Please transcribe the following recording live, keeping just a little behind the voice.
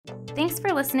Thanks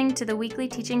for listening to the weekly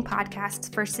teaching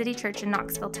podcast for City Church in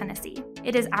Knoxville, Tennessee.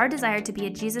 It is our desire to be a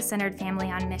Jesus-centered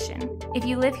family on mission. If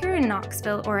you live here in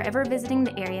Knoxville or are ever visiting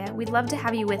the area, we'd love to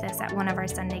have you with us at one of our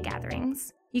Sunday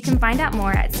gatherings. You can find out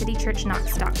more at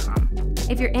citychurchknox.com.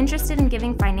 If you're interested in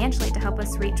giving financially to help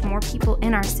us reach more people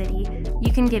in our city,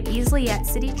 you can give easily at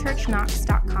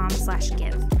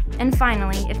citychurchknox.com/give. And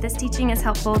finally, if this teaching is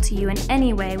helpful to you in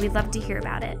any way, we'd love to hear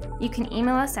about it. You can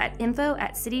email us at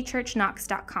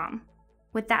info@citychurchknox.com.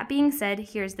 With that being said,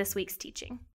 here's this week's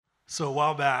teaching. So a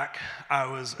while back, I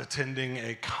was attending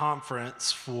a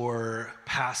conference for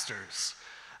pastors,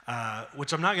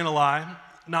 which I'm not going to lie,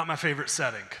 not my favorite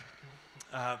setting.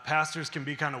 Pastors can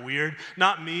be kind of weird.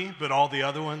 Not me, but all the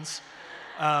other ones.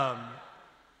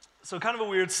 So kind of a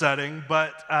weird setting,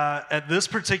 but at this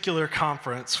particular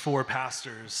conference for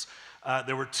pastors,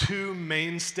 there were two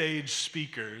main stage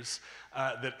speakers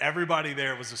that everybody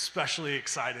there was especially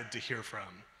excited to hear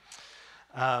from.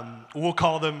 We'll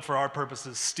call them, for our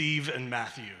purposes, Steve and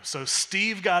Matthew. So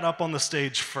Steve got up on the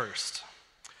stage first.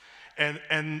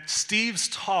 And Steve's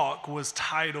talk was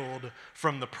titled,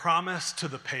 "From the Promise to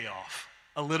the Payoff."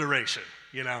 Alliteration,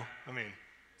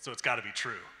 so it's got to be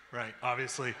true, right?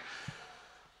 Obviously.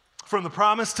 From the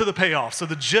promise to the payoff. So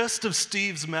the gist of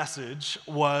Steve's message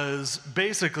was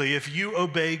basically, if you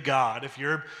obey God, if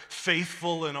you're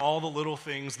faithful in all the little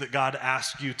things that God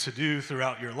asks you to do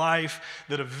throughout your life,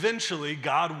 that eventually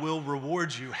God will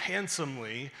reward you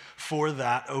handsomely for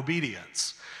that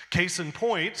obedience. Case in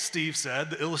point, Steve said,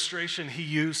 the illustration he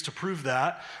used to prove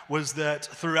that was that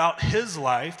throughout Steve's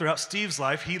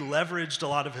life, he leveraged a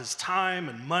lot of his time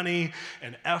and money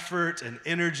and effort and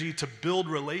energy to build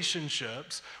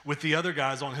relationships with the other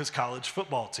guys on his college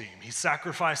football team. He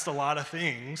sacrificed a lot of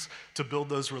things to build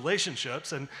those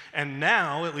relationships, and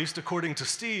now, at least according to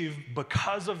Steve,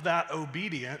 because of that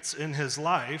obedience in his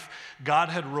life, God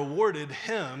had rewarded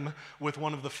him with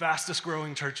one of the fastest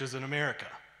growing churches in America.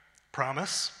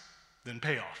 Promise, then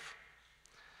payoff.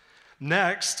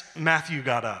 Next, Matthew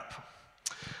got up.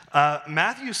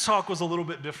 Matthew's talk was a little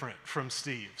bit different from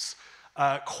Steve's.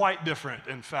 Quite different,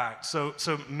 in fact. So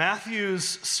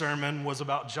Matthew's sermon was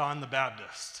about John the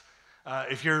Baptist.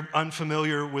 If you're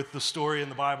unfamiliar with the story in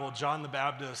the Bible, John the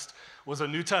Baptist was a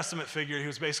New Testament figure. He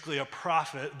was basically a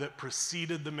prophet that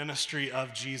preceded the ministry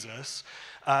of Jesus.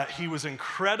 He was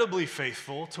incredibly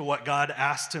faithful to what God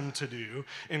asked him to do,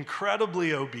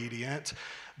 incredibly obedient,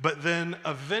 but then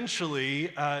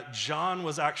eventually John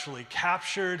was actually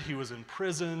captured, he was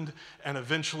imprisoned, and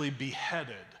eventually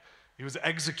beheaded. He was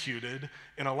executed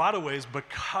in a lot of ways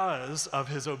because of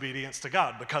his obedience to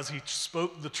God, because he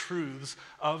spoke the truths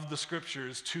of the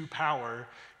scriptures to power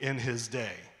in his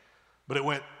day. But it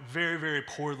went very, very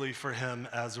poorly for him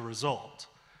as a result.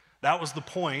 That was the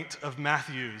point of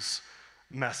Matthew's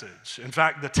message. In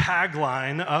fact, the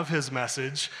tagline of his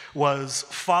message was,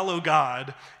 "Follow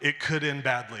God, it could end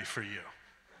badly for you."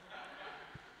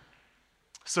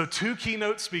 So two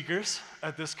keynote speakers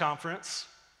at this conference,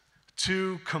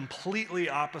 two completely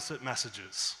opposite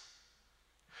messages.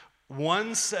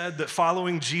 One said that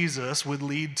following Jesus would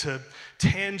lead to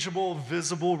tangible,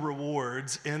 visible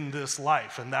rewards in this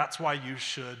life, and that's why you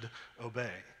should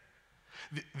obey.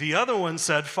 The other one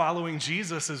said following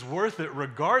Jesus is worth it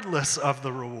regardless of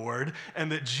the reward, and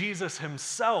that Jesus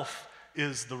himself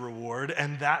is the reward,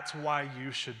 and that's why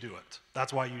you should do it.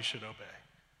 That's why you should obey.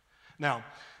 Now,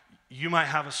 you might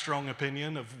have a strong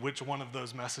opinion of which one of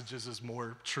those messages is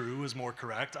more true, is more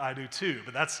correct. I do too,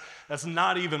 but that's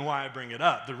not even why I bring it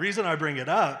up. The reason I bring it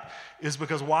up is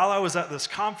because while I was at this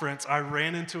conference, I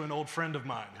ran into an old friend of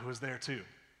mine who was there too.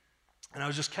 And I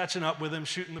was just catching up with him,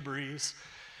 shooting the breeze.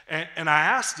 And I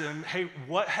asked him, hey,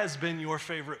 what has been your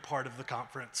favorite part of the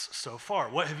conference so far?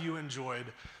 What have you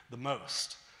enjoyed the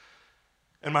most?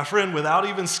 And my friend, without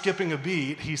even skipping a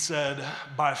beat, he said,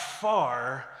 by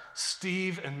far,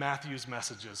 Steve and Matthew's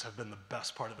messages have been the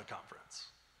best part of the conference.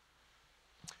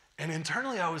 And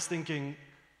internally I was thinking,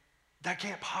 that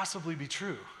can't possibly be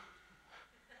true.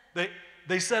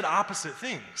 They said opposite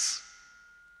things.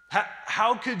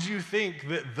 How could you think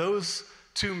that those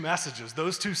two messages,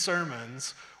 those two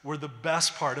sermons, were the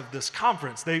best part of this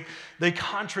conference? They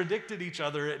contradicted each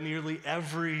other at nearly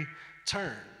every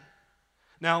turn.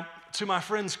 Now, to my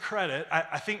friend's credit,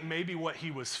 I think maybe what he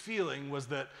was feeling was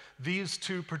that these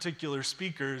two particular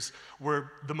speakers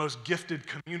were the most gifted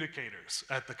communicators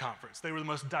at the conference. They were the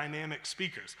most dynamic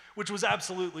speakers, which was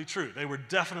absolutely true. They were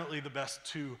definitely the best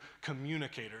two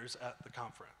communicators at the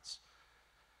conference.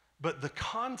 But the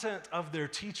content of their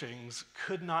teachings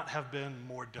could not have been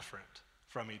more different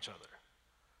from each other.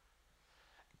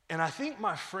 And I think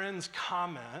my friend's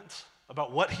comment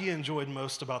about what he enjoyed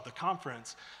most about the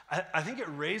conference, I think it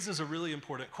raises a really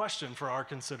important question for our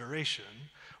consideration,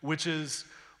 which is,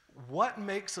 what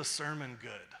makes a sermon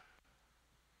good?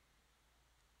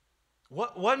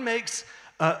 What makes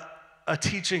a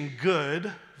teaching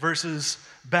good versus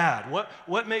bad?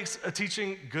 What makes a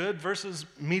teaching good versus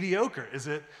mediocre? Is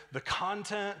it the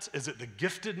content? Is it the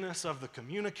giftedness of the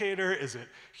communicator? Is it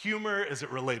humor? Is it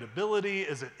relatability?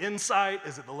 Is it insight?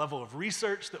 Is it the level of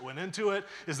research that went into it?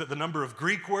 Is it the number of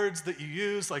Greek words that you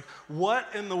use? Like, what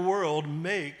in the world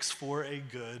makes for a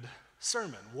good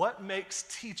sermon? What makes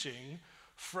teaching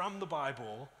from the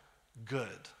Bible good?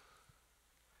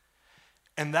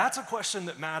 And that's a question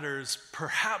that matters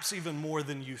perhaps even more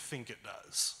than you think it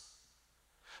does.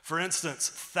 For instance,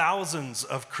 thousands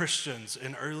of Christians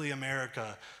in early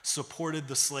America supported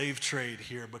the slave trade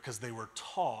here because they were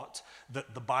taught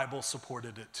that the Bible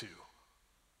supported it too.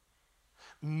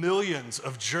 Millions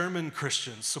of German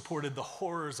Christians supported the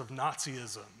horrors of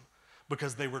Nazism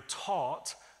because they were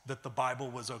taught that the Bible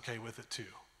was okay with it too.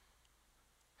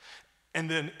 And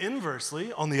then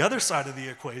inversely, on the other side of the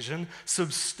equation,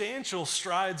 substantial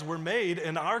strides were made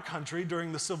in our country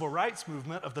during the civil rights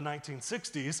movement of the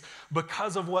 1960s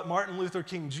because of what Martin Luther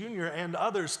King Jr. and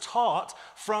others taught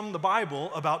from the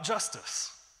Bible about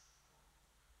justice.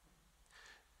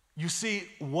 You see,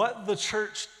 what the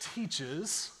church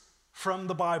teaches from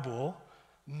the Bible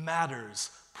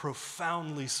matters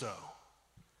profoundly so.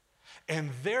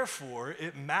 And therefore,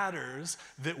 it matters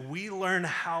that we learn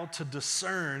how to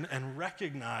discern and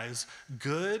recognize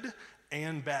good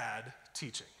and bad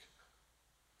teaching.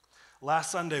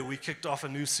 Last Sunday, we kicked off a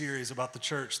new series about the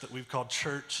church that we've called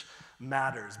Church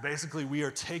Matters. Basically, we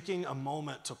are taking a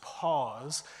moment to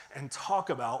pause and talk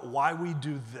about why we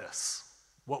do this,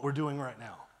 what we're doing right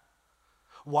now.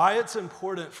 Why it's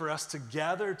important for us to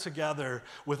gather together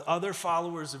with other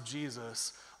followers of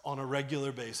Jesus on a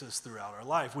regular basis throughout our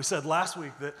life. We said last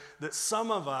week that some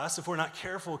of us, if we're not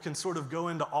careful, can sort of go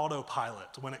into autopilot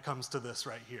when it comes to this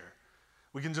right here.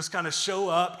 We can just kind of show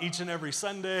up each and every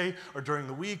Sunday or during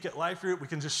the week at Life Group. We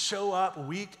can just show up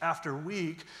week after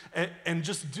week and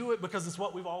just do it because it's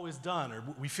what we've always done, or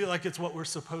we feel like it's what we're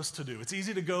supposed to do. It's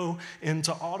easy to go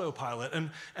into autopilot. And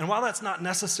while that's not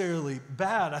necessarily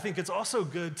bad, I think it's also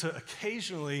good to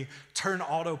occasionally turn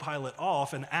autopilot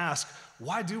off and ask,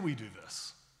 why do we do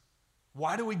this?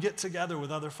 Why do we get together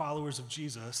with other followers of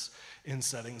Jesus in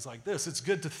settings like this? It's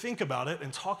good to think about it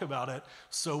and talk about it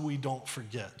so we don't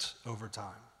forget over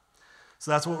time.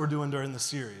 So that's what we're doing during the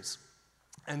series.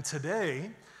 And today,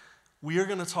 we are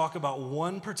going to talk about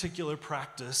one particular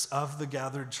practice of the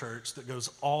gathered church that goes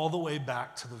all the way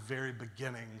back to the very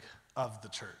beginning of the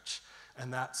church,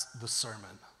 and that's the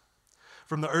sermon.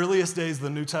 From the earliest days of the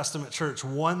New Testament church,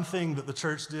 one thing that the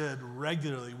church did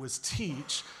regularly was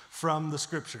teach from the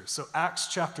scriptures. So Acts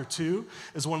chapter 2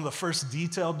 is one of the first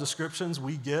detailed descriptions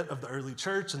we get of the early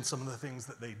church and some of the things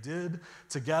that they did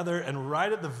together. And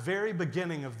right at the very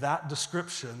beginning of that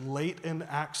description, late in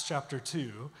Acts chapter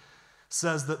 2,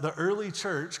 says that the early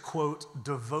church, quote,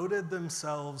 devoted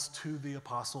themselves to the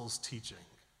apostles' teaching.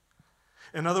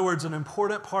 In other words, an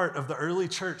important part of the early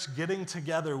church getting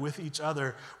together with each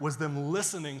other was them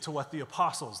listening to what the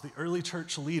apostles, the early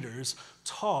church leaders,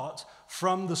 taught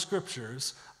from the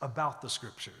scriptures about the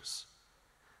scriptures.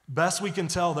 Best we can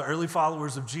tell, the early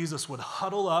followers of Jesus would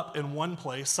huddle up in one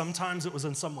place. Sometimes it was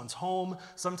in someone's home.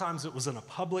 Sometimes it was in a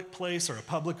public place or a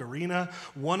public arena.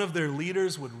 One of their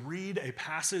leaders would read a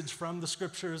passage from the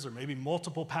scriptures or maybe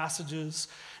multiple passages,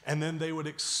 and then they would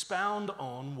expound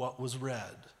on what was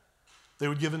read. They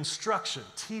would give instruction,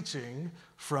 teaching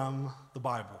from the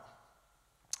Bible.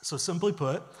 So simply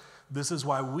put, this is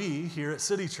why we here at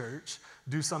City Church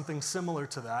do something similar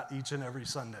to that each and every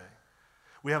Sunday.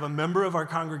 We have a member of our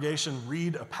congregation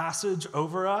read a passage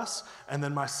over us, and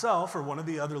then myself or one of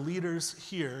the other leaders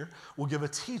here will give a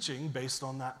teaching based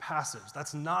on that passage.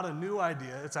 That's not a new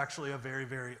idea. It's actually a very,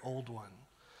 very old one.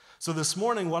 So this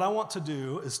morning, what I want to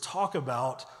do is talk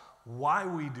about why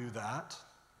we do that,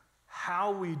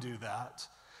 how we do that,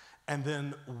 and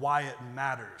then why it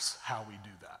matters how we do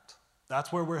that.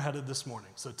 That's where we're headed this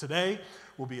morning. So today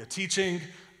will be a teaching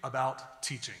about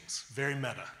teachings. Very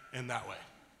meta in that way.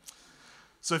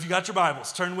 So if you got your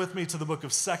Bibles, turn with me to the book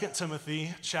of 2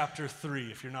 Timothy chapter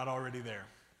 3, if you're not already there.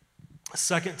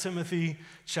 2 Timothy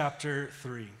chapter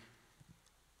 3.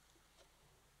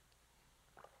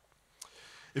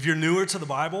 If you're newer to the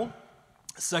Bible,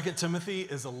 2 Timothy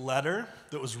is a letter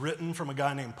that was written from a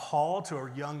guy named Paul to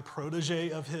a young protege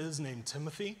of his named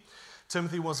Timothy.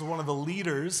 Timothy was one of the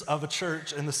leaders of a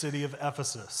church in the city of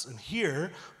Ephesus. And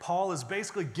here, Paul is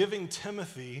basically giving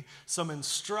Timothy some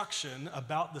instruction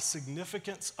about the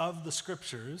significance of the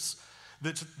scriptures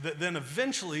that then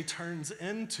eventually turns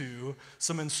into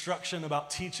some instruction about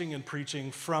teaching and preaching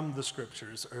from the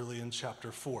scriptures early in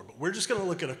chapter 4. But we're just going to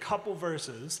look at a couple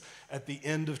verses at the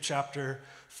end of chapter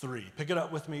 3. Pick it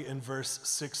up with me in verse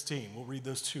 16. We'll read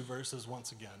those two verses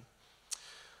once again.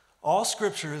 All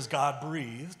scripture is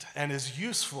God-breathed and is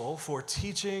useful for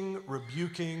teaching,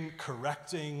 rebuking,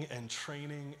 correcting, and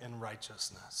training in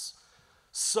righteousness,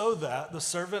 so that the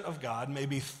servant of God may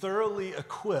be thoroughly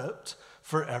equipped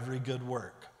for every good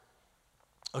work.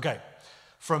 Okay,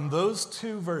 from those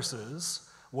two verses,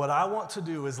 what I want to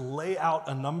do is lay out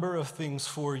a number of things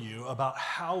for you about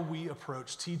how we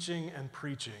approach teaching and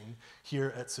preaching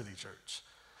here at City Church,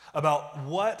 about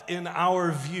what in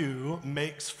our view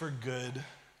makes for good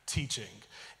teaching.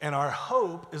 And our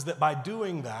hope is that by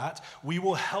doing that, we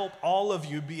will help all of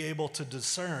you be able to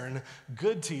discern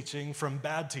good teaching from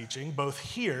bad teaching, both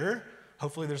here.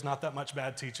 Hopefully there's not that much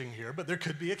bad teaching here, but there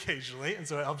could be occasionally, and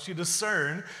so it helps you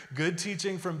discern good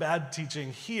teaching from bad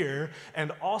teaching here,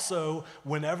 and also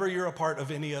whenever you're a part of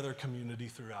any other community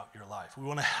throughout your life. We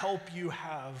want to help you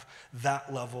have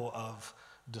that level of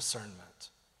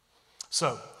discernment.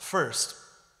 So, first,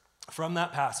 from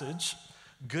that passage,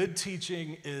 good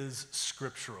teaching is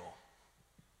scriptural.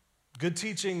 Good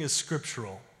teaching is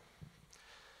scriptural.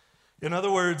 In other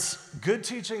words, good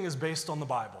teaching is based on the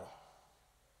Bible.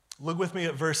 Look with me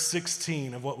at verse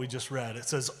 16 of what we just read. It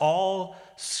says, all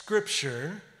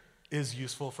scripture is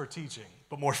useful for teaching.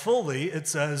 But more fully, it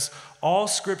says, all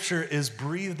scripture is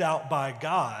breathed out by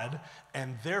God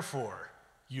and therefore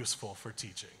useful for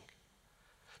teaching.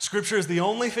 Scripture is the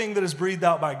only thing that is breathed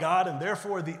out by God and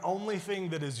therefore the only thing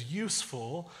that is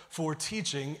useful for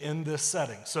teaching in this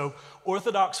setting. So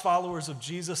Orthodox followers of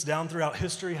Jesus down throughout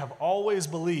history have always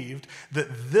believed that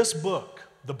this book,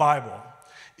 the Bible,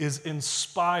 is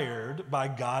inspired by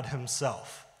God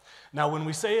himself. Now, when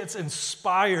we say it's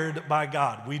inspired by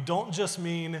God, we don't just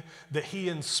mean that he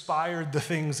inspired the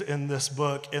things in this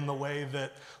book in the way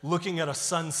that looking at a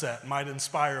sunset might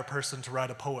inspire a person to write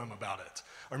a poem about it,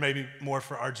 or maybe more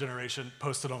for our generation,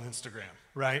 post it on Instagram,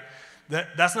 right?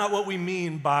 That's not what we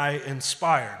mean by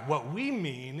inspired. What we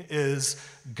mean is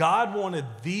God wanted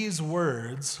these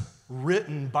words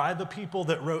written by the people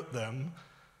that wrote them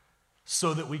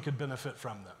so that we could benefit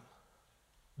from them.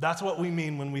 That's what we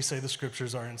mean when we say the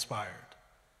scriptures are inspired.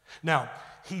 Now,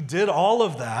 he did all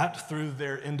of that through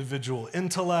their individual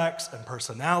intellects and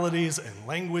personalities and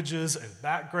languages and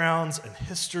backgrounds and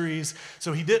histories.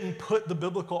 So he didn't put the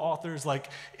biblical authors like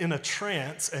in a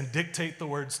trance and dictate the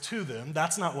words to them.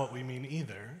 That's not what we mean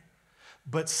either.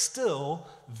 But still,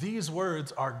 these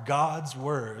words are God's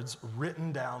words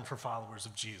written down for followers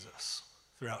of Jesus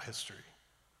throughout history,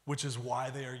 which is why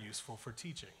they are useful for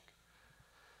teaching.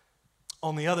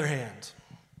 On the other hand,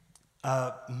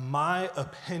 my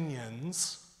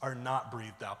opinions are not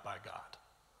breathed out by God.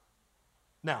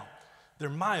 Now, they're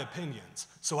my opinions,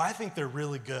 so I think they're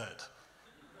really good,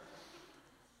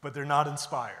 but they're not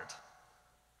inspired,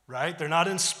 right? They're not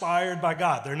inspired by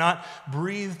God. They're not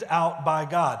breathed out by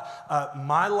God.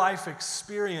 My life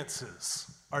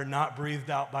experiences are not breathed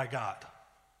out by God.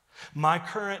 My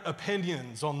current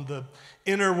opinions on the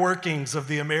inner workings of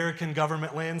the American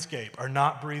government landscape are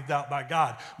not breathed out by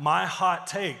God. My hot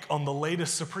take on the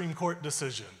latest Supreme Court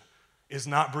decision is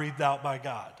not breathed out by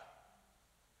God.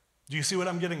 Do you see what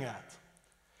I'm getting at?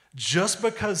 Just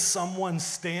because someone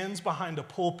stands behind a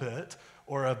pulpit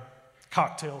or a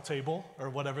cocktail table or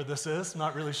whatever this is,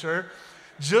 not really sure,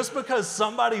 just because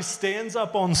somebody stands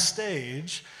up on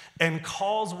stage and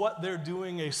calls what they're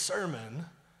doing a sermon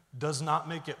does not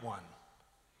make it one.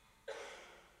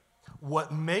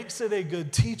 What makes it a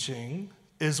good teaching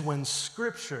is when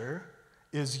scripture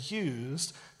is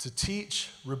used to teach,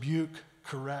 rebuke,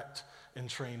 correct, and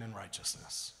train in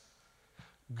righteousness.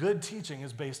 Good teaching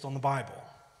is based on the Bible,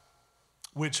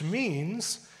 which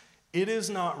means it is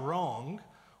not wrong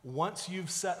once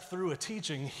you've sat through a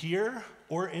teaching here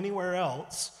or anywhere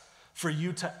else for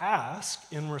you to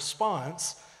ask in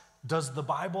response, does the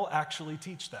Bible actually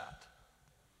teach that?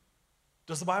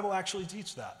 Does the Bible actually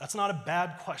teach that? That's not a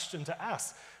bad question to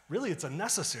ask. Really, it's a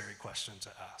necessary question to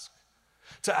ask.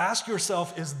 To ask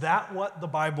yourself, is that what the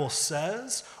Bible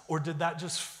says, or did that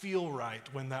just feel right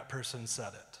when that person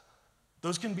said it?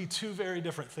 Those can be two very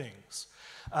different things.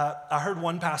 I heard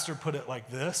one pastor put it like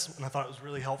this, and I thought it was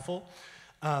really helpful.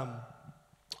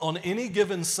 On any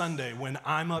given Sunday when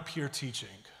I'm up here teaching,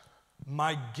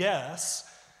 my guess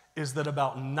is that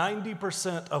about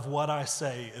 90% of what I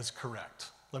say is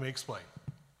correct. Let me explain.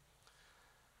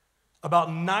 About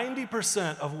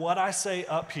 90% of what I say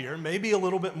up here, maybe a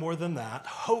little bit more than that,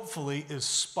 hopefully is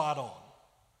spot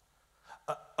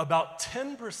on. About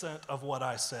 10% of what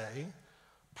I say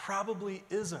probably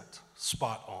isn't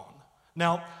spot on.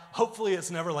 Now, hopefully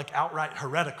it's never like outright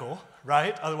heretical,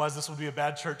 right? Otherwise this would be a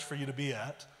bad church for you to be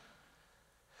at.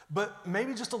 But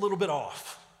maybe just a little bit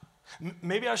off.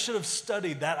 Maybe I should have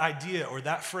studied that idea or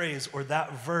that phrase or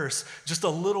that verse just a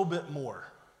little bit more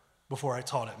before I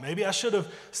taught it. Maybe I should have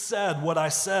said what I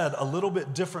said a little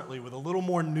bit differently with a little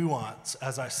more nuance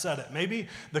as I said it. Maybe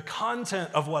the content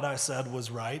of what I said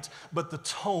was right, but the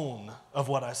tone of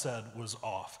what I said was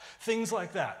off. Things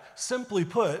like that. Simply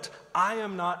put, I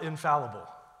am not infallible.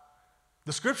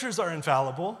 The scriptures are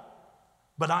infallible,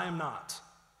 but I am not.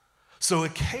 So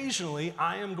occasionally,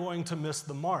 I am going to miss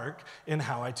the mark in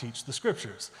how I teach the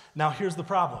scriptures. Now, here's the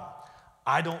problem.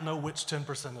 I don't know which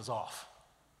 10% is off.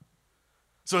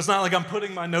 So it's not like I'm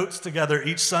putting my notes together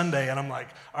each Sunday and I'm like,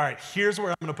 all right, here's where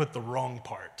I'm going to put the wrong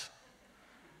part.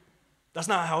 That's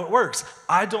not how it works.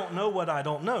 I don't know what I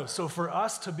don't know. So for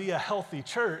us to be a healthy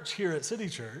church here at City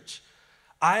Church,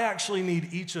 I actually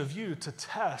need each of you to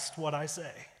test what I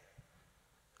say.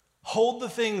 Hold the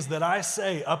things that I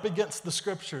say up against the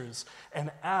scriptures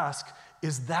and ask,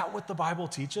 is that what the Bible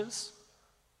teaches?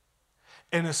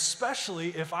 And especially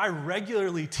if I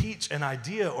regularly teach an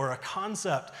idea or a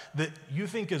concept that you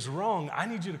think is wrong, I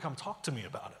need you to come talk to me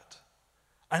about it.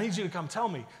 I need you to come tell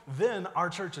me. Then our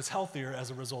church is healthier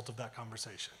as a result of that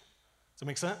conversation. Does that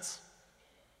make sense?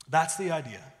 That's the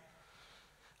idea.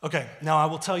 Okay, now I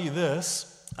will tell you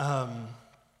this.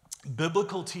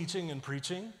 Biblical teaching and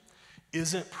preaching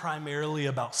isn't primarily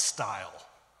about style.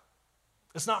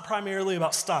 It's not primarily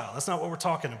about style. That's not what we're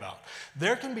talking about.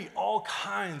 There can be all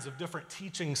kinds of different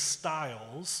teaching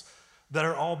styles that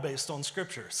are all based on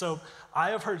Scripture. So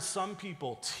I have heard some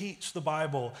people teach the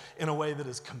Bible in a way that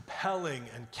is compelling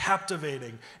and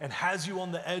captivating and has you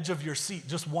on the edge of your seat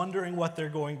just wondering what they're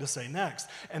going to say next.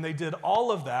 And they did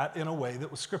all of that in a way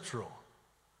that was scriptural,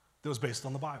 that was based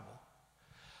on the Bible.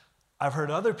 I've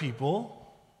heard other people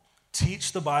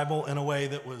teach the Bible in a way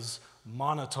that was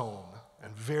monotone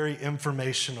and very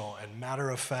informational and matter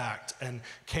of fact and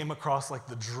came across like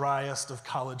the driest of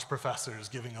college professors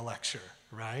giving a lecture,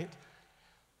 right?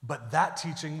 But that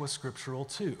teaching was scriptural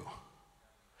too.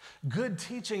 Good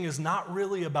teaching is not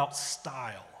really about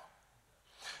style.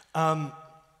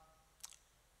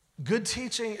 Good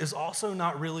teaching is also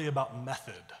not really about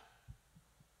method.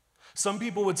 Some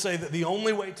people would say that the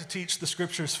only way to teach the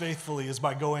scriptures faithfully is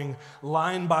by going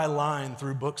line by line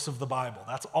through books of the Bible.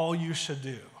 That's all you should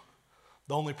do.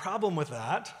 The only problem with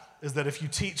that is that if you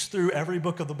teach through every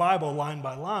book of the Bible line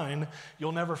by line,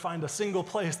 you'll never find a single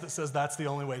place that says that's the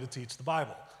only way to teach the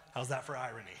Bible. How's that for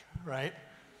irony, right?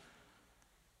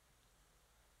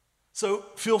 So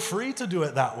feel free to do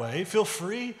it that way. Feel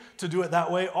free to do it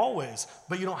that way always,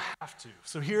 but you don't have to.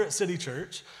 So here at City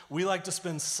Church, we like to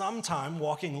spend some time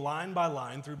walking line by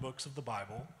line through books of the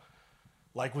Bible,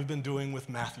 like we've been doing with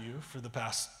Matthew for the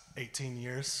past 18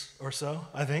 years or so,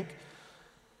 I think.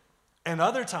 And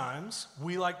other times,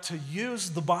 we like to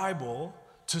use the Bible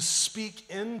to speak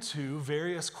into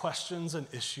various questions and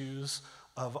issues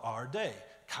of our day,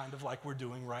 kind of like we're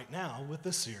doing right now with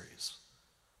this series.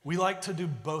 We like to do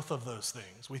both of those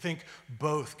things. We think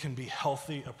both can be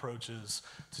healthy approaches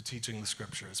to teaching the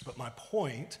scriptures. But my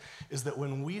point is that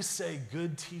when we say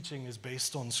good teaching is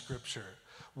based on scripture,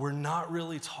 we're not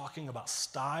really talking about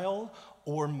style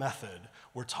or method.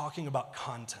 We're talking about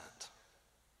content.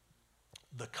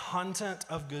 The content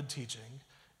of good teaching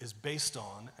is based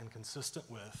on and consistent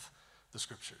with the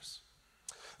scriptures.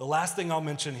 The last thing I'll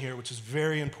mention here, which is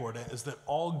very important, is that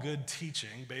all good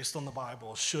teaching based on the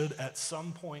Bible should at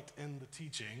some point in the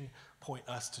teaching point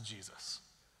us to Jesus.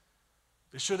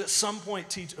 It should at some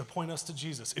point point us to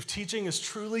Jesus. If teaching is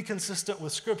truly consistent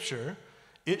with Scripture,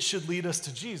 it should lead us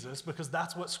to Jesus because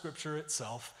that's what Scripture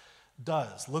itself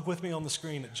does. Look with me on the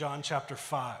screen at John chapter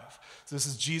 5. So this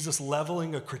is Jesus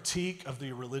leveling a critique of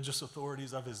the religious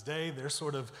authorities of his day, their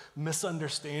sort of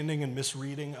misunderstanding and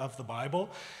misreading of the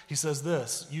Bible. He says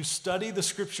this, "You study the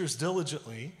scriptures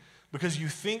diligently because you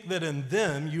think that in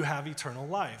them you have eternal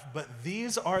life. But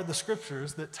these are the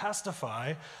scriptures that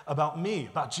testify about me,"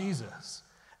 about Jesus,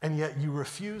 "and yet you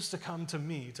refuse to come to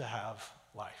me to have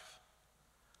life."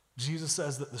 Jesus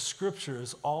says that the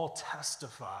scriptures all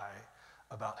testify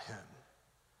about him.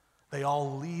 They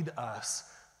all lead us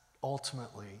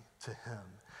ultimately to him.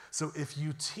 So if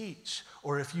you teach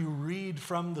or if you read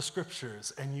from the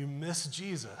scriptures and you miss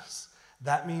Jesus,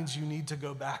 that means you need to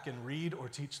go back and read or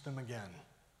teach them again.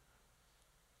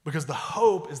 Because the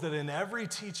hope is that in every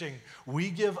teaching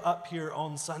we give up here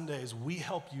on Sundays, we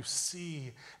help you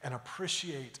see and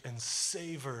appreciate and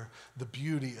savor the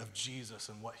beauty of Jesus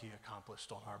and what he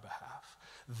accomplished on our behalf.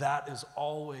 That is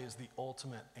always the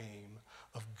ultimate aim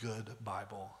of good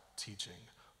Bible teaching,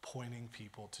 pointing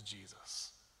people to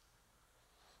Jesus.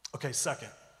 Okay,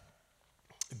 second,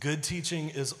 good teaching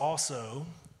is also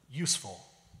useful.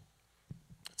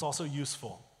 It's also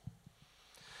useful.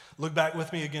 Look back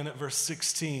with me again at verse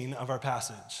 16 of our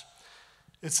passage.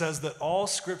 It says that all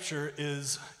scripture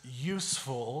is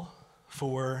useful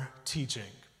for teaching.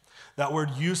 That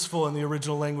word useful in the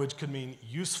original language could mean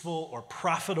useful or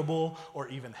profitable or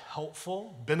even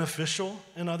helpful, beneficial,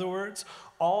 in other words.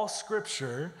 All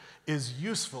scripture is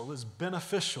useful, is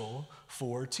beneficial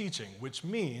for teaching, which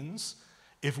means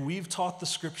if we've taught the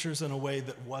scriptures in a way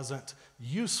that wasn't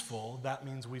useful, that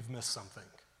means we've missed something.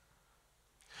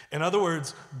 In other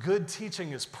words, good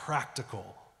teaching is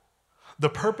practical. The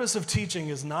purpose of teaching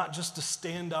is not just to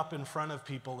stand up in front of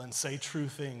people and say true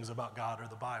things about God or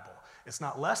the Bible. It's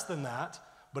not less than that,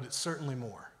 but it's certainly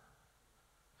more.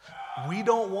 We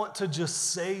don't want to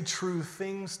just say true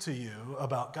things to you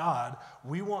about God.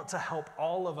 We want to help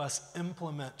all of us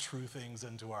implement true things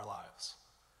into our lives.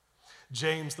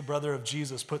 James, the brother of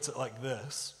Jesus, puts it like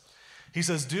this. He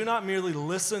says, "Do not merely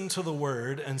listen to the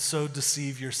word and so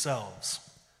deceive yourselves.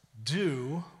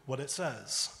 Do what it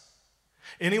says.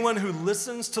 Anyone who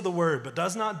listens to the word but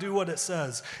does not do what it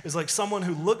says is like someone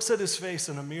who looks at his face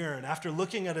in a mirror and after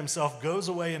looking at himself goes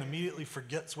away and immediately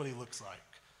forgets what he looks like.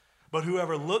 But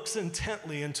whoever looks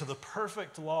intently into the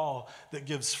perfect law that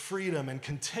gives freedom and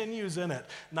continues in it,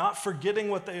 not forgetting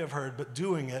what they have heard but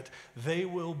doing it, they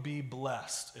will be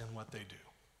blessed in what they do."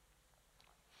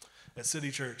 At City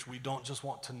Church, we don't just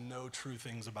want to know true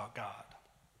things about God.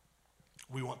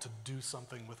 We want to do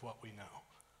something with what we know.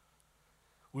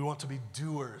 We want to be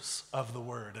doers of the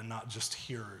word and not just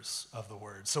hearers of the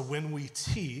word. So when we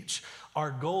teach, our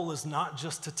goal is not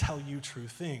just to tell you true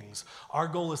things. Our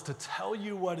goal is to tell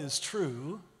you what is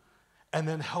true and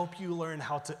then help you learn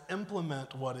how to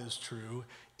implement what is true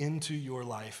into your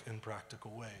life in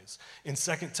practical ways. In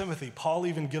 2 Timothy, Paul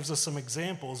even gives us some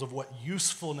examples of what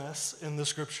usefulness in the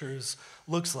scriptures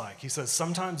looks like. He says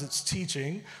sometimes it's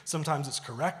teaching, sometimes it's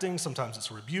correcting, sometimes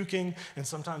it's rebuking, and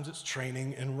sometimes it's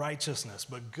training in righteousness.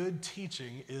 But good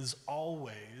teaching is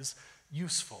always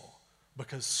useful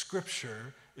because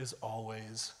scripture is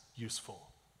always useful.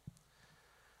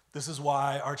 This is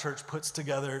why our church puts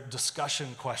together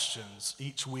discussion questions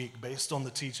each week based on the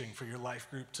teaching for your life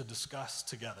group to discuss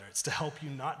together. It's to help you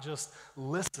not just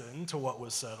listen to what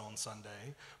was said on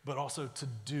Sunday, but also to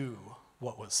do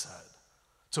what was said,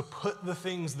 to put the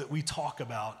things that we talk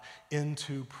about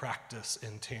into practice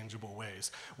in tangible ways.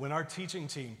 When our teaching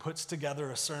team puts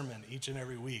together a sermon each and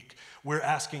every week, we're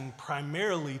asking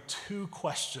primarily two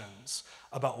questions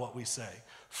about what we say.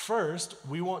 First,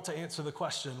 we want to answer the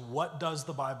question, what does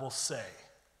the Bible say?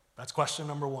 That's question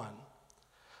number one.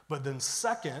 But then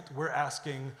second, we're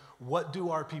asking, what do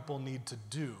our people need to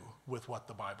do with what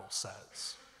the Bible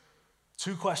says?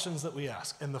 Two questions that we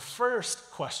ask. In the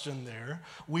first question there,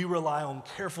 we rely on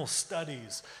careful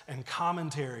studies and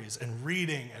commentaries and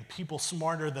reading and people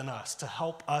smarter than us to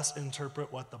help us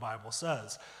interpret what the Bible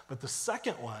says. But the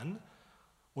second one,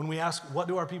 when we ask, what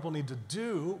do our people need to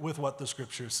do with what the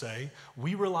scriptures say,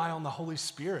 we rely on the Holy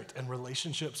Spirit and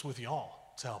relationships with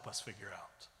y'all to help us figure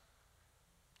out.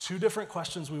 Two different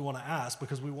questions we want to ask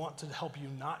because we want to help you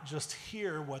not just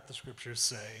hear what the scriptures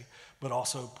say, but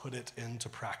also put it into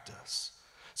practice.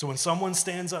 So when someone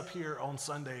stands up here on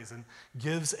Sundays and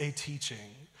gives a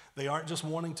teaching, they aren't just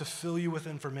wanting to fill you with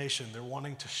information, they're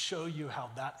wanting to show you how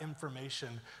that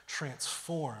information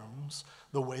transforms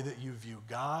the way that you view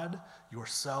God,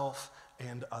 yourself,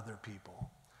 and other people,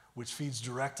 which feeds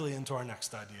directly into our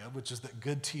next idea, which is that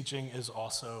good teaching is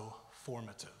also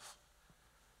formative.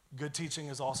 Good teaching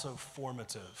is also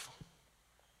formative.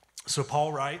 So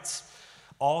Paul writes,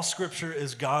 all scripture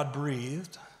is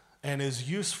God-breathed and is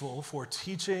useful for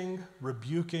teaching,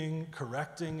 rebuking,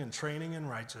 correcting, and training in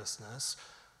righteousness,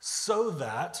 so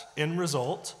that, in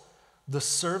result, the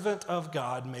servant of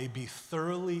God may be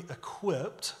thoroughly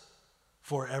equipped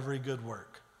for every good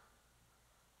work.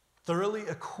 Thoroughly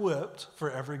equipped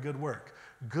for every good work.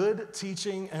 Good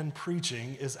teaching and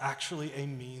preaching is actually a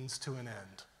means to an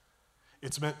end.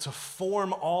 It's meant to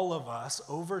form all of us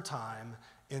over time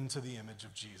into the image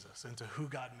of Jesus, into who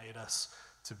God made us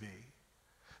to be.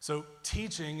 So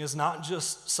teaching is not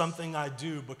just something I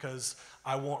do because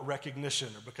I want recognition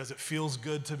or because it feels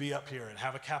good to be up here and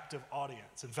have a captive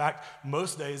audience. In fact,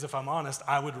 most days, if I'm honest,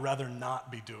 I would rather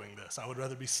not be doing this. I would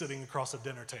rather be sitting across a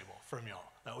dinner table from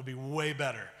y'all. That would be way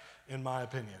better, in my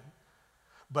opinion.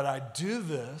 But I do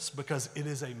this because it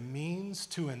is a means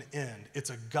to an end.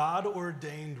 It's a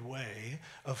God-ordained way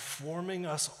of forming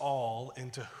us all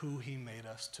into who he made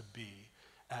us to be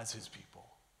as his people.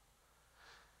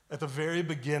 At the very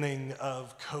beginning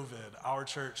of COVID, our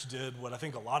church did what I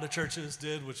think a lot of churches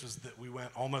did, which is that we went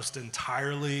almost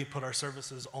entirely, put our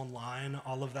services online,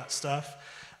 all of that stuff.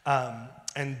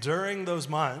 And during those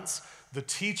months, the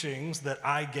teachings that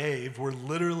I gave were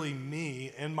literally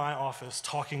me in my office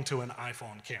talking to an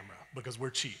iPhone camera because we're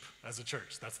cheap as a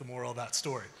church. That's the moral of that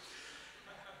story.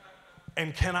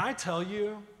 And can I tell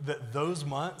you that those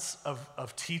months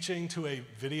of teaching to a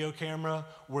video camera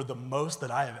were the most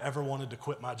that I have ever wanted to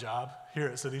quit my job here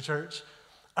at City Church?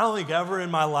 I don't think ever in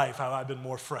my life have I been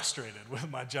more frustrated with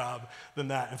my job than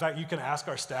that. In fact, you can ask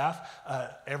our staff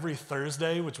every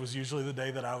Thursday, which was usually the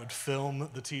day that I would film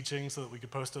the teaching so that we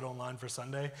could post it online for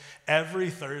Sunday. Every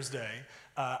Thursday,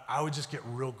 I would just get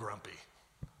real grumpy.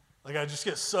 Like, I just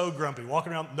get so grumpy,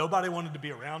 walking around. Nobody wanted to be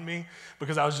around me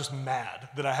because I was just mad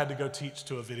that I had to go teach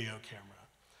to a video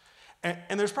camera.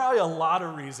 And there's probably a lot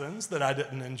of reasons that I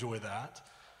didn't enjoy that.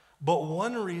 But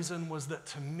one reason was that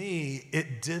to me,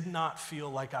 it did not feel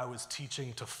like I was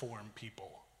teaching to form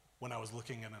people when I was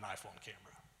looking at an iPhone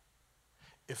camera.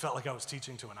 It felt like I was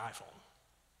teaching to an iPhone.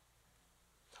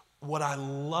 What I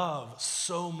love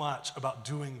so much about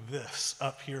doing this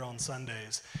up here on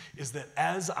Sundays is that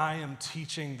as I am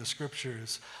teaching the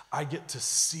scriptures, I get to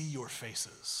see your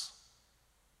faces.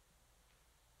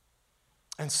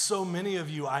 And so many of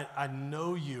you, I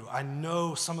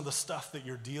know some of the stuff that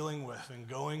you're dealing with and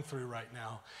going through right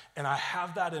now. And I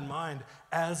have that in mind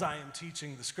as I am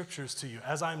teaching the scriptures to you,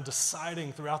 as I'm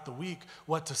deciding throughout the week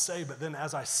what to say, but then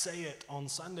as I say it on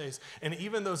Sundays. And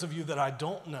even those of you that I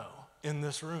don't know in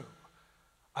this room,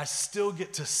 I still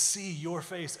get to see your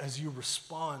face as you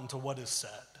respond to what is said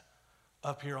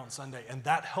up here on Sunday. And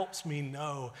that helps me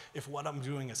know if what I'm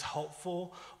doing is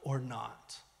helpful or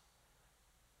not.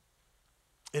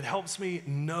 It helps me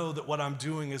know that what I'm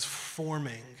doing is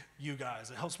forming you guys.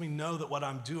 It helps me know that what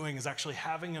I'm doing is actually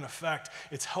having an effect.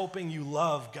 It's helping you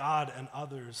love God and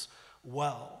others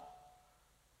well.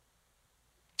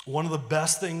 One of the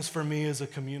best things for me as a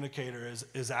communicator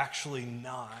is actually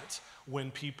not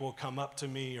when people come up to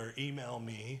me or email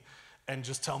me and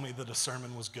just tell me that a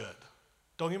sermon was good.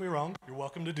 Don't get me wrong, you're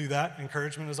welcome to do that.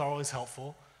 Encouragement is always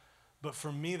helpful. But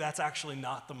for me, that's actually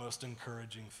not the most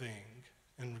encouraging thing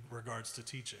in regards to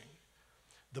teaching.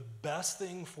 The best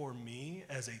thing for me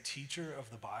as a teacher of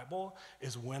the Bible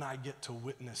is when I get to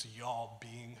witness y'all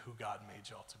being who God made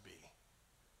y'all to be.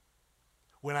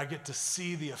 When I get to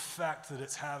see the effect that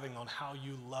it's having on how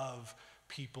you love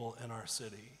people in our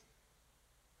city.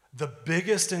 The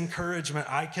biggest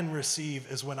encouragement I can receive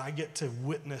is when I get to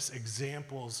witness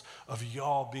examples of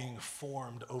y'all being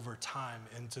formed over time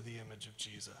into the image of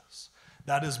Jesus.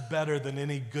 That is better than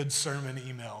any good sermon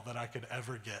email that I could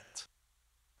ever get.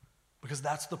 Because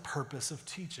that's the purpose of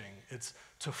teaching. It's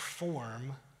to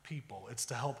form people. It's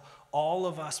to help all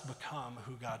of us become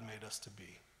who God made us to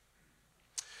be.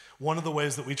 One of the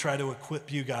ways that we try to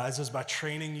equip you guys is by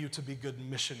training you to be good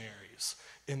missionaries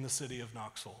in the city of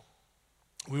Knoxville.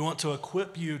 We want to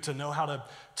equip you to know how to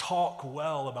talk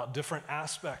well about different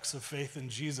aspects of faith in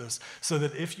Jesus so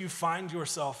that if you find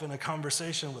yourself in a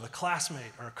conversation with a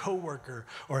classmate or a coworker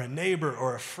or a neighbor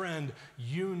or a friend,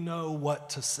 you know what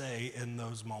to say in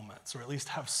those moments, or at least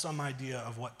have some idea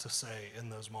of what to say in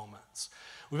those moments.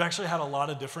 We've actually had a lot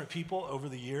of different people over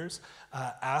the years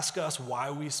ask us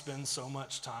why we spend so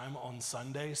much time on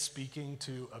Sunday speaking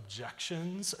to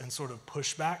objections and sort of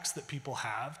pushbacks that people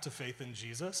have to faith in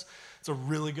Jesus. It's a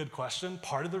really good question.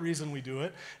 Part of the reason we do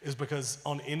it is because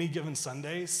on any given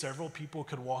Sunday, several people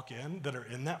could walk in that are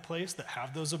in that place, that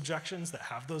have those objections, that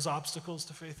have those obstacles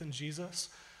to faith in Jesus.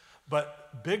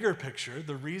 But bigger picture,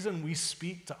 the reason we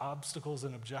speak to obstacles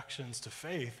and objections to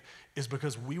faith is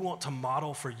because we want to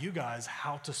model for you guys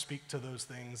how to speak to those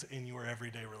things in your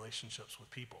everyday relationships with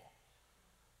people.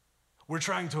 We're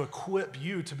trying to equip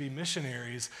you to be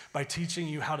missionaries by teaching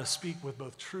you how to speak with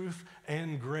both truth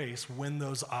and grace when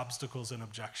those obstacles and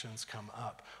objections come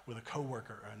up with a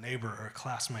coworker or a neighbor or a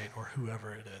classmate or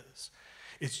whoever it is.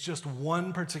 It's just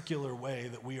one particular way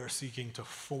that we are seeking to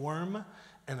form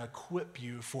and equip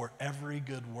you for every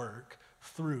good work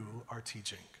through our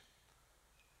teaching.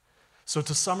 So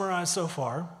to summarize so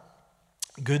far,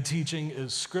 good teaching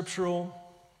is scriptural,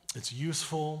 it's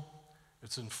useful,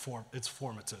 It's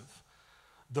formative.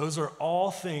 Those are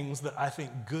all things that I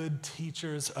think good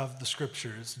teachers of the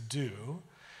scriptures do,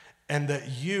 and that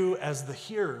you as the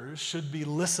hearers should be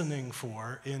listening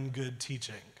for in good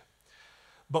teaching.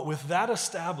 But with that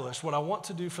established, what I want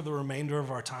to do for the remainder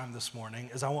of our time this morning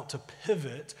is I want to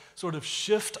pivot, sort of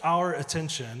shift our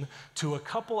attention to a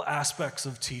couple aspects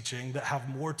of teaching that have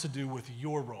more to do with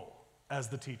your role as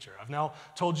the teacher. I've now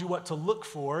told you what to look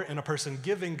for in a person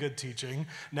giving good teaching.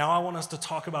 Now I want us to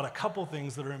talk about a couple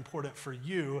things that are important for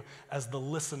you as the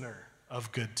listener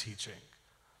of good teaching.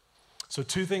 So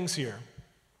 2 things here.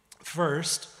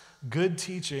 First, good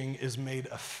teaching is made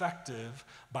effective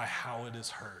by how it is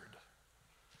heard.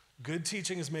 Good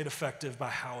teaching is made effective by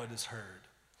how it is heard.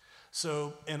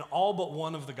 So in all but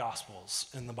one of the Gospels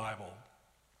in the Bible,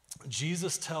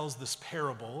 Jesus tells this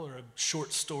parable, or a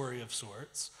short story of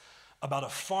sorts, about a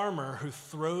farmer who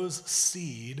throws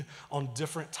seed on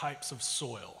different types of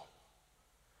soil.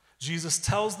 Jesus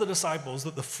tells the disciples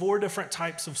that the 4 different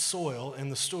types of soil in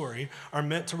the story are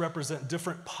meant to represent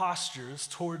different postures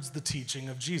towards the teaching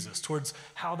of Jesus, towards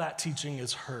how that teaching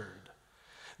is heard.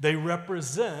 They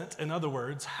represent, in other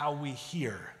words, how we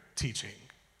hear teaching.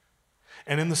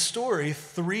 And in the story,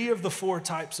 3 of the 4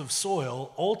 types of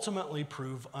soil ultimately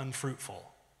prove unfruitful.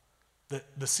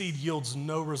 The seed yields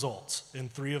no results in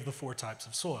 3 of the 4 types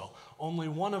of soil. Only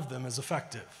one of them is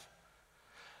effective.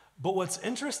 But what's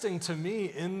interesting to me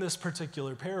in this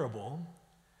particular parable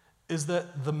is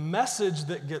that the message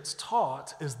that gets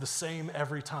taught is the same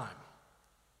every time,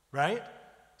 right?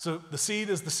 So the seed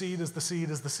is the seed is the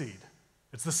seed is the seed.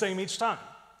 It's the same each time.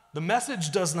 The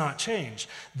message does not change.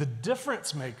 The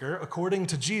difference maker, according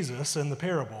to Jesus in the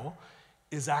parable,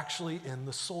 is actually in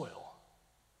the soil.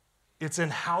 It's in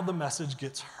how the message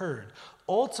gets heard.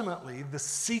 Ultimately, the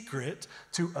secret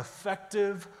to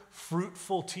effective,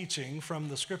 fruitful teaching from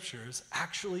the scriptures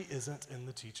actually isn't in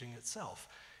the teaching itself.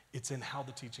 It's in how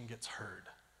the teaching gets heard.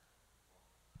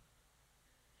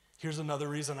 Here's another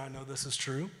reason I know this is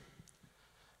true.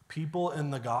 People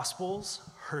in the Gospels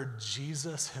heard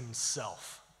Jesus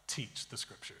himself teach the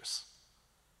scriptures.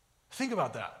 Think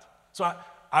about that. So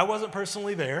I wasn't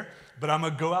personally there, but I'm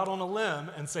going to go out on a limb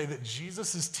and say that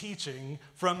Jesus' teaching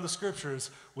from the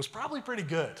scriptures was probably pretty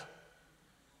good.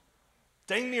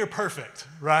 Dang near perfect,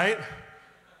 right?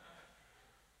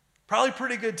 Probably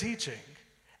pretty good teaching.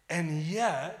 And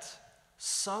yet,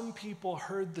 some people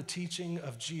heard the teaching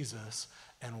of Jesus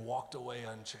and walked away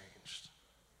unchanged.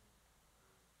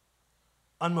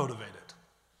 Unmotivated,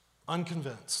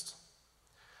 unconvinced,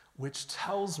 which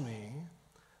tells me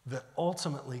that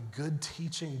ultimately good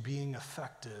teaching being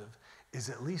effective is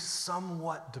at least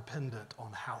somewhat dependent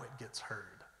on how it gets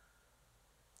heard.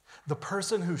 The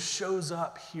person who shows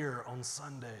up here on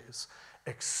Sundays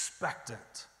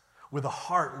expectant, with a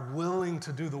heart willing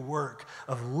to do the work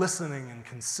of listening and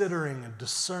considering and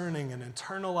discerning and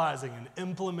internalizing and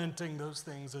implementing those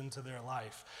things into their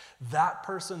life, that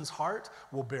person's heart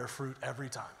will bear fruit every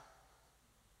time.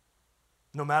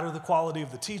 No matter the quality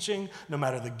of the teaching, no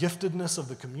matter the giftedness of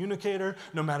the communicator,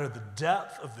 no matter the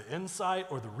depth of the insight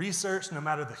or the research, no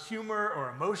matter the humor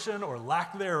or emotion or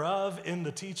lack thereof in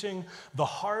the teaching, the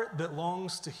heart that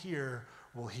longs to hear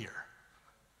will hear.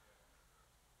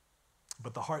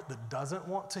 But the heart that doesn't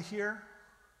want to hear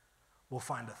will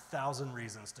find 1,000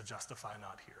 reasons to justify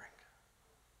not hearing.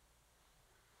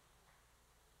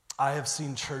 I have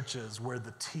seen churches where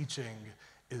the teaching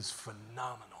is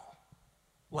phenomenal.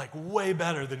 Like way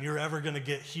better than you're ever going to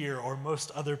get here or most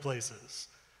other places.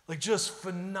 Like just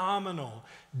phenomenal,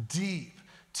 deep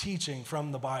teaching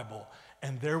from the Bible.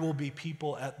 And there will be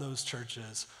people at those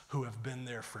churches who have been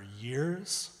there for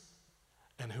years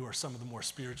and who are some of the more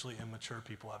spiritually immature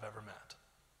people I've ever met.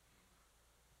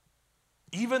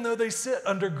 Even though they sit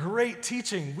under great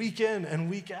teaching week in and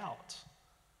week out.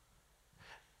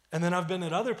 And then I've been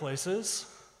at other places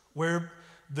where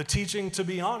the teaching, to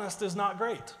be honest, is not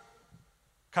great.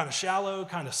 Kind of shallow,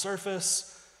 kind of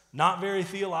surface, not very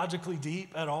theologically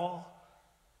deep at all.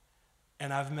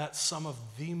 And I've met some of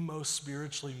the most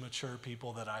spiritually mature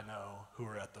people that I know who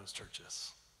are at those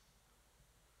churches.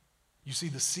 You see,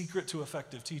 the secret to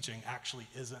effective teaching actually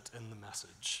isn't in the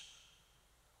message.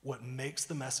 What makes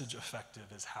the message effective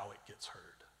is how it gets heard,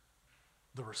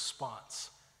 the response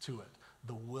to it,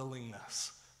 the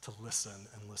willingness to listen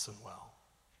and listen well.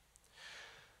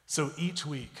 So each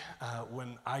week,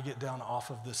 when I get down off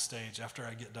of this stage after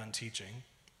I get done teaching,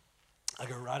 I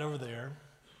go right over there,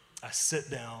 I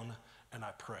sit down, and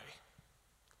I pray.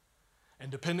 And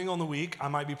depending on the week, I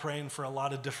might be praying for a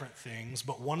lot of different things,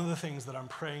 but one of the things that I'm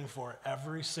praying for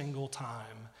every single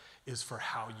time is for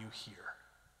how you hear.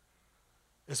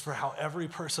 is for how every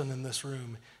person in this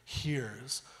room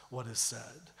hears what is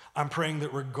said. I'm praying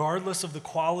that regardless of the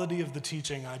quality of the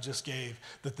teaching I just gave,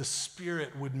 that the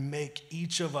Spirit would make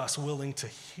each of us willing to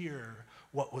hear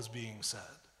what was being said.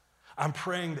 I'm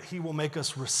praying that he will make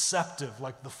us receptive,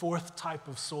 like the fourth type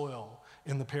of soil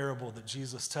in the parable that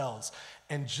Jesus tells.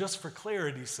 And just for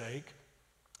clarity's sake,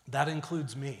 that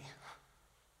includes me.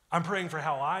 I'm praying for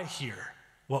how I hear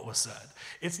what was said.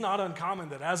 It's not uncommon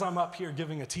that as I'm up here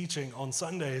giving a teaching on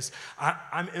Sundays,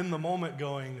 I'm in the moment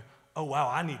going, oh wow,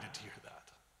 I needed to hear that.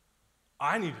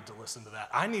 I needed to listen to that.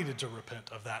 I needed to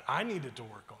repent of that. I needed to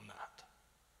work on that.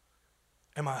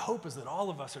 And my hope is that all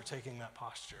of us are taking that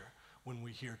posture when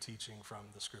we hear teaching from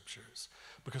the scriptures,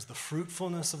 because the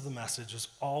fruitfulness of the message is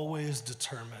always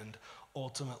determined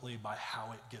ultimately by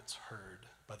how it gets heard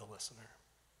by the listener.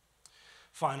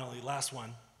 Finally, last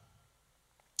one,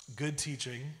 good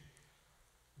teaching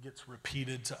gets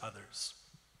repeated to others.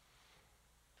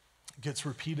 Gets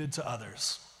repeated to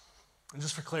others. And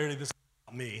just for clarity, this is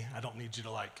not me. I don't need you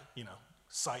to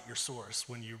cite your source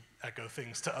when you echo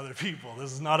things to other people.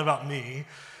 This is not about me.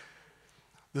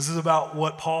 This is about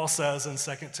what Paul says in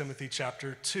 2 Timothy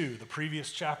chapter 2, the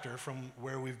previous chapter from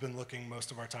where we've been looking most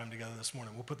of our time together this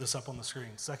morning. We'll put this up on the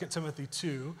screen. 2 Timothy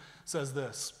 2 says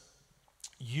this,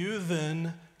 "You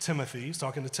then, Timothy," he's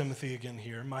talking to Timothy again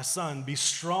here, "my son, be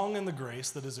strong in the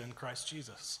grace that is in Christ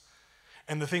Jesus.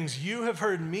 And the things you have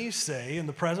heard me say in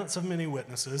the presence of many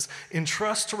witnesses,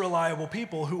 entrust to reliable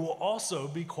people who will also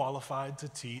be qualified to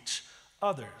teach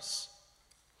others."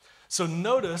 So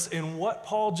notice in what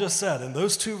Paul just said, in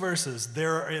those two verses,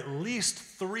 there are at least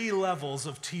 3 levels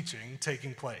of teaching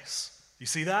taking place. You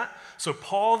see that? So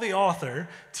Paul, the author,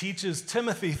 teaches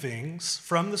Timothy things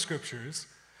from the scriptures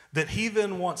that he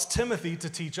then wants Timothy to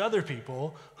teach other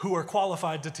people who are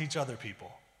qualified to teach other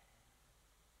people.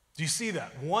 Do you see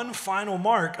that? One final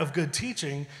mark of good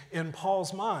teaching in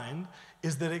Paul's mind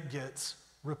is that it gets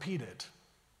repeated.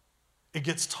 It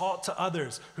gets taught to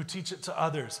others, who teach it to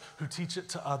others, who teach it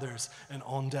to others, and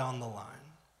on down the line.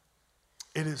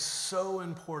 It is so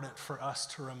important for us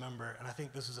to remember, and I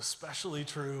think this is especially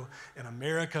true in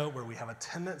America, where we have a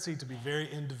tendency to be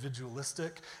very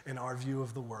individualistic in our view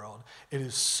of the world. It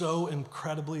is so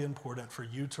incredibly important for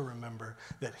you to remember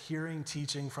that hearing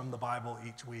teaching from the Bible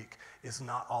each week is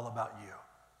not all about you.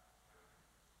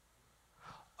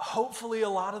 Hopefully, a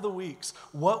lot of the weeks,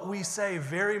 what we say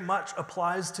very much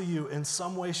applies to you in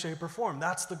some way, shape, or form.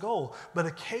 That's the goal. But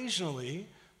occasionally,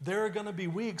 there are going to be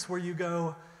weeks where you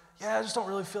go, yeah, I just don't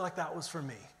really feel like that was for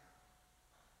me.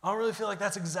 I don't really feel like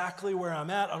that's exactly where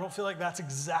I'm at. I don't feel like that's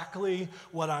exactly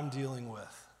what I'm dealing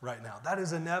with right now. That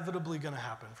is inevitably going to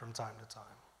happen from time to time.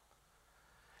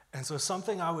 And so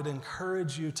something I would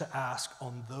encourage you to ask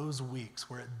on those weeks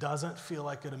where it doesn't feel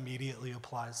like it immediately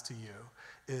applies to you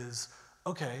is,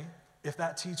 okay, if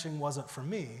that teaching wasn't for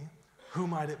me, who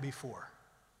might it be for?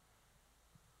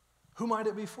 Who might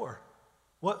it be for?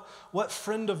 What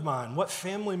friend of mine, what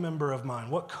family member of mine,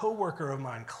 what coworker of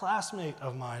mine, classmate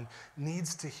of mine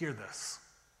needs to hear this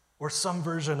or some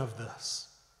version of this?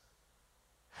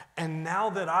 And now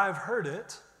that I've heard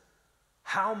it,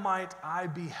 how might I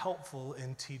be helpful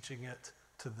in teaching it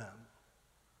to them?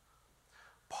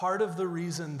 Part of the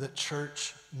reason that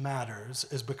church matters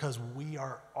is because we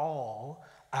are all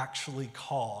actually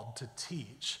called to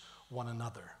teach one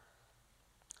another.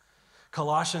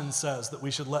 Colossians says that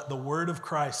we should let the word of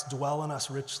Christ dwell in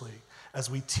us richly as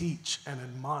we teach and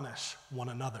admonish one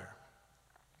another.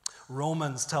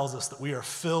 Romans tells us that we are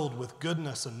filled with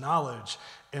goodness and knowledge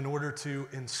in order to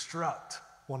instruct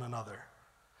one another.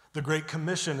 The Great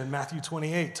Commission in Matthew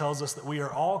 28 tells us that we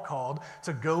are all called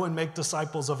to go and make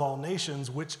disciples of all nations,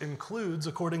 which includes,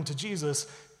 according to Jesus,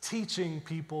 teaching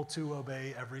people to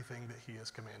obey everything that he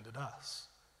has commanded us.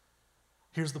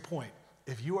 Here's the point.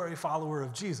 If you are a follower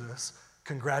of Jesus,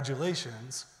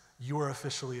 congratulations, you are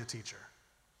officially a teacher.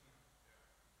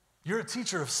 You're a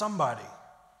teacher of somebody,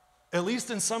 at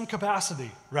least in some capacity,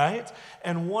 right?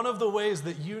 And one of the ways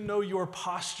that you know your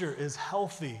posture is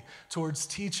healthy towards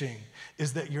teaching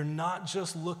is that you're not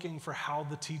just looking for how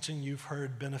the teaching you've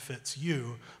heard benefits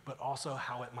you, but also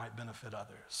how it might benefit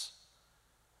others.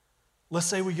 Let's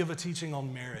say we give a teaching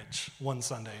on marriage one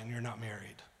Sunday and you're not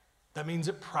married. That means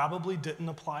it probably didn't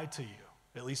apply to you,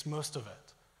 at least most of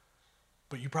it.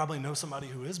 But you probably know somebody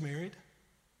who is married,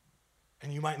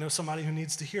 and you might know somebody who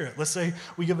needs to hear it. Let's say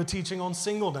we give a teaching on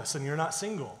singleness and you're not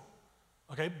single.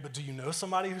 Okay, but do you know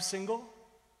somebody who's single?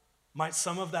 Might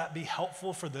some of that be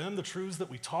helpful for them, the truths that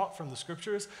we taught from the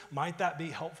scriptures? Might that be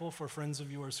helpful for friends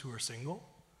of yours who are single?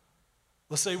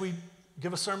 Let's say we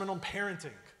give a sermon on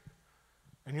parenting,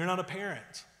 and you're not a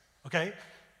parent, okay?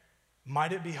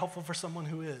 Might it be helpful for someone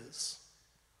who is?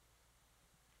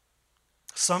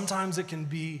 Sometimes it can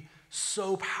be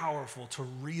so powerful to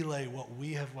relay what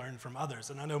we have learned from others.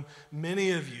 And I know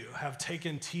many of you have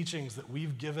taken teachings that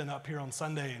we've given up here on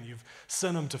Sunday and you've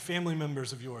sent them to family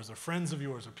members of yours or friends of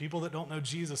yours or people that don't know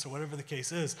Jesus or whatever the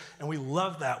case is. And we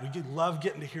love that. We love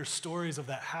getting to hear stories of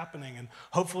that happening, and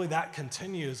hopefully that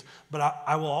continues. But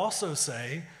I will also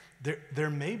say there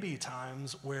may be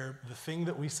times where the thing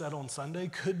that we said on Sunday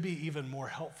could be even more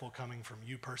helpful coming from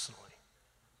you personally.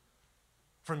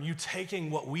 From you taking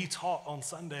what we taught on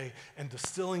Sunday and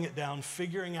distilling it down,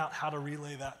 figuring out how to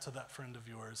relay that to that friend of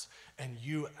yours, and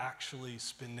you actually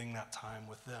spending that time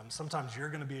with them. Sometimes you're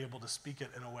going to be able to speak it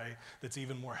in a way that's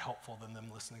even more helpful than them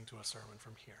listening to a sermon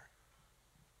from here.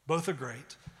 Both are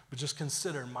great, but just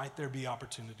consider, might there be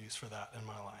opportunities for that in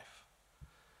my life?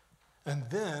 And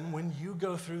then when you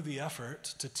go through the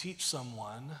effort to teach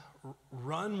someone,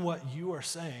 run what you are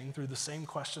saying through the same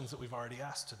questions that we've already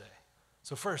asked today.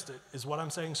 So first, is what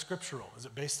I'm saying scriptural? Is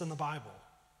it based in the Bible?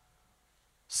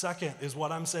 Second, is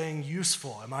what I'm saying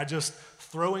useful? Am I just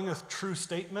throwing a true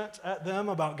statement at them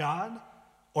about God?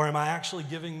 Or am I actually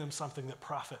giving them something that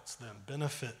profits them,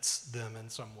 benefits them in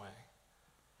some way?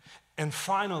 And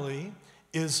finally,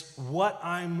 is what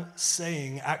I'm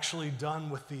saying actually done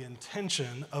with the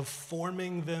intention of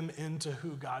forming them into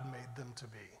who God made them to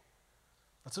be?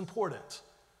 That's important.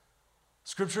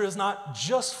 Scripture is not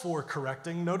just for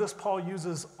correcting. Notice Paul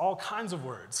uses all kinds of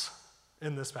words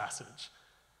in this passage.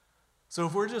 So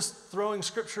if we're just throwing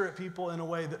Scripture at people in a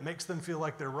way that makes them feel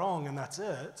like they're wrong and that's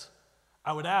it,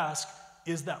 I would ask,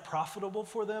 is that profitable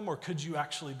for them, or could you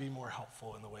actually be more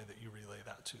helpful in the way that you relay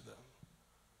that to them?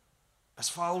 As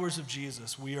followers of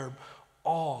Jesus, we are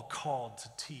all called to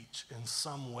teach in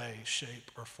some way, shape,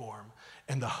 or form.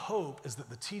 And the hope is that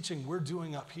the teaching we're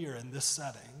doing up here in this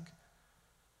setting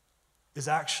is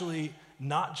actually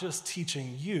not just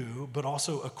teaching you, but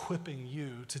also equipping you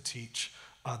to teach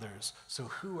others. So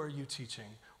who are you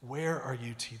teaching? Where are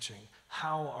you teaching?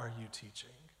 How are you teaching?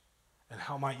 And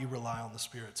how might you rely on the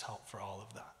Spirit's help for all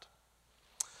of that?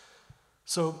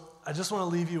 So I just want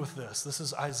to leave you with this. This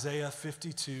is Isaiah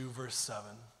 52, verse 7.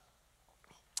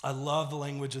 I love the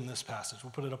language in this passage.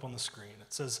 We'll put it up on the screen.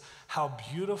 It says, "How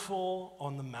beautiful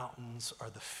on the mountains are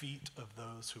the feet of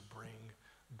those who bring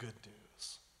good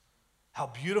news." How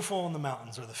beautiful on the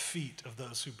mountains are the feet of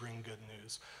those who bring good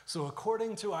news. So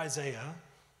according to Isaiah,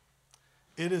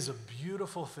 it is a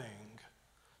beautiful thing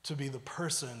to be the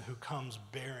person who comes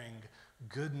bearing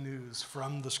good news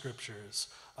from the Scriptures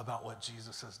about what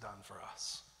Jesus has done for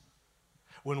us.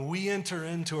 When we enter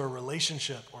into a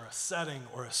relationship or a setting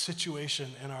or a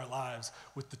situation in our lives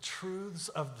with the truths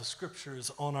of the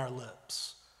Scriptures on our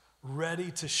lips,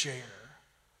 ready to share,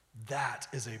 that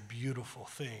is a beautiful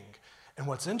thing. And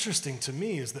what's interesting to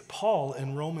me is that Paul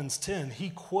in Romans 10,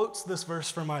 he quotes this verse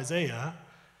from Isaiah,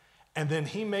 and then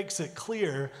he makes it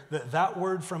clear that that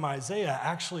word from Isaiah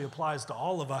actually applies to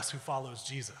all of us who follow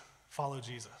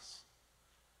Jesus.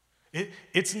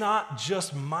 It's not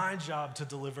just my job to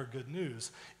deliver good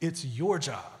news, it's your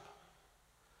job.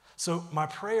 So my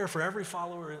prayer for every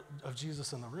follower of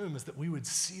Jesus in the room is that we would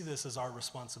see this as our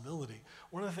responsibility.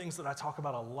 One of the things that I talk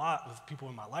about a lot with people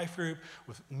in my life group,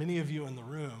 with many of you in the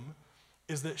room,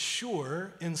 is that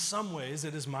sure, in some ways,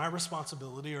 it is my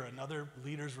responsibility or another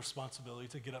leader's responsibility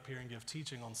to get up here and give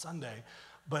teaching on Sunday.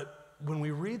 But when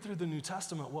we read through the New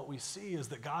Testament, what we see is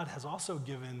that God has also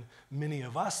given many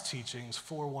of us teachings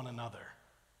for one another.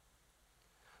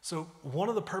 So one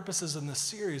of the purposes in this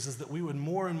series is that we would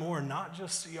more and more not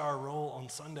just see our role on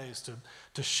Sundays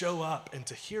to show up and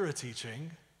to hear a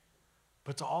teaching,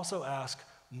 but to also ask,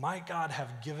 might God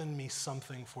have given me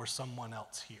something for someone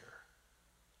else here?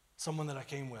 Someone that I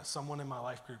came with, someone in my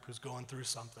life group who's going through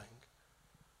something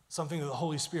that the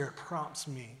Holy Spirit prompts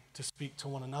me to speak to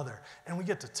one another. And we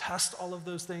get to test all of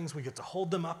those things. We get to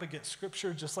hold them up against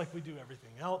Scripture just like we do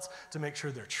everything else to make sure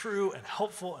they're true and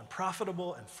helpful and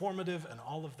profitable and formative and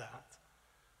all of that.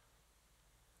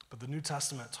 But the New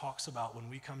Testament talks about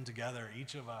when we come together,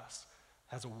 each of us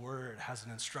has a word, has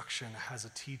an instruction, has a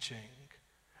teaching,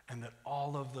 and that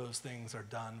all of those things are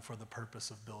done for the purpose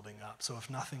of building up. So if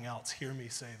nothing else, hear me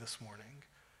say this morning,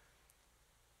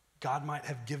 God might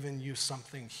have given you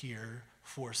something here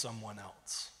for someone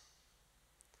else.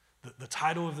 The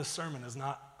title of this sermon is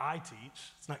not I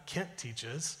teach, it's not Kent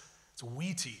teaches, it's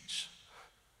we teach.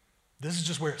 This is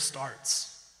just where it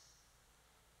starts.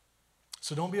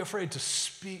 So don't be afraid to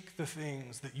speak the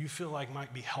things that you feel like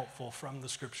might be helpful from the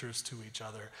Scriptures to each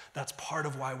other. That's part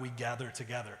of why we gather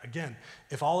together. Again,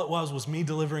 if all it was me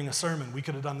delivering a sermon, we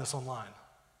could have done this online.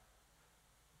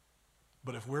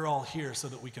 But if we're all here so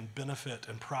that we can benefit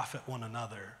and profit one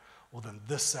another, well, then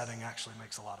this setting actually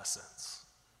makes a lot of sense.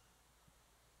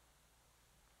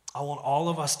 I want all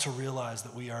of us to realize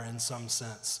that we are, in some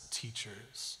sense,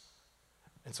 teachers.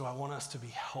 And so I want us to be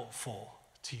helpful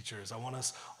teachers. I want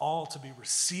us all to be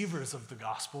receivers of the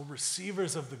gospel,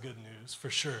 receivers of the good news, for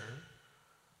sure,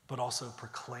 but also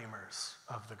proclaimers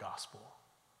of the gospel,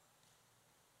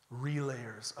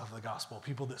 relayers of the gospel,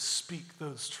 people that speak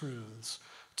those truths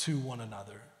to one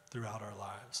another throughout our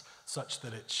lives, such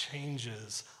that it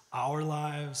changes our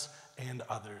lives and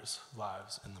others'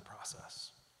 lives in the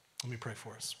process. Let me pray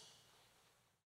for us.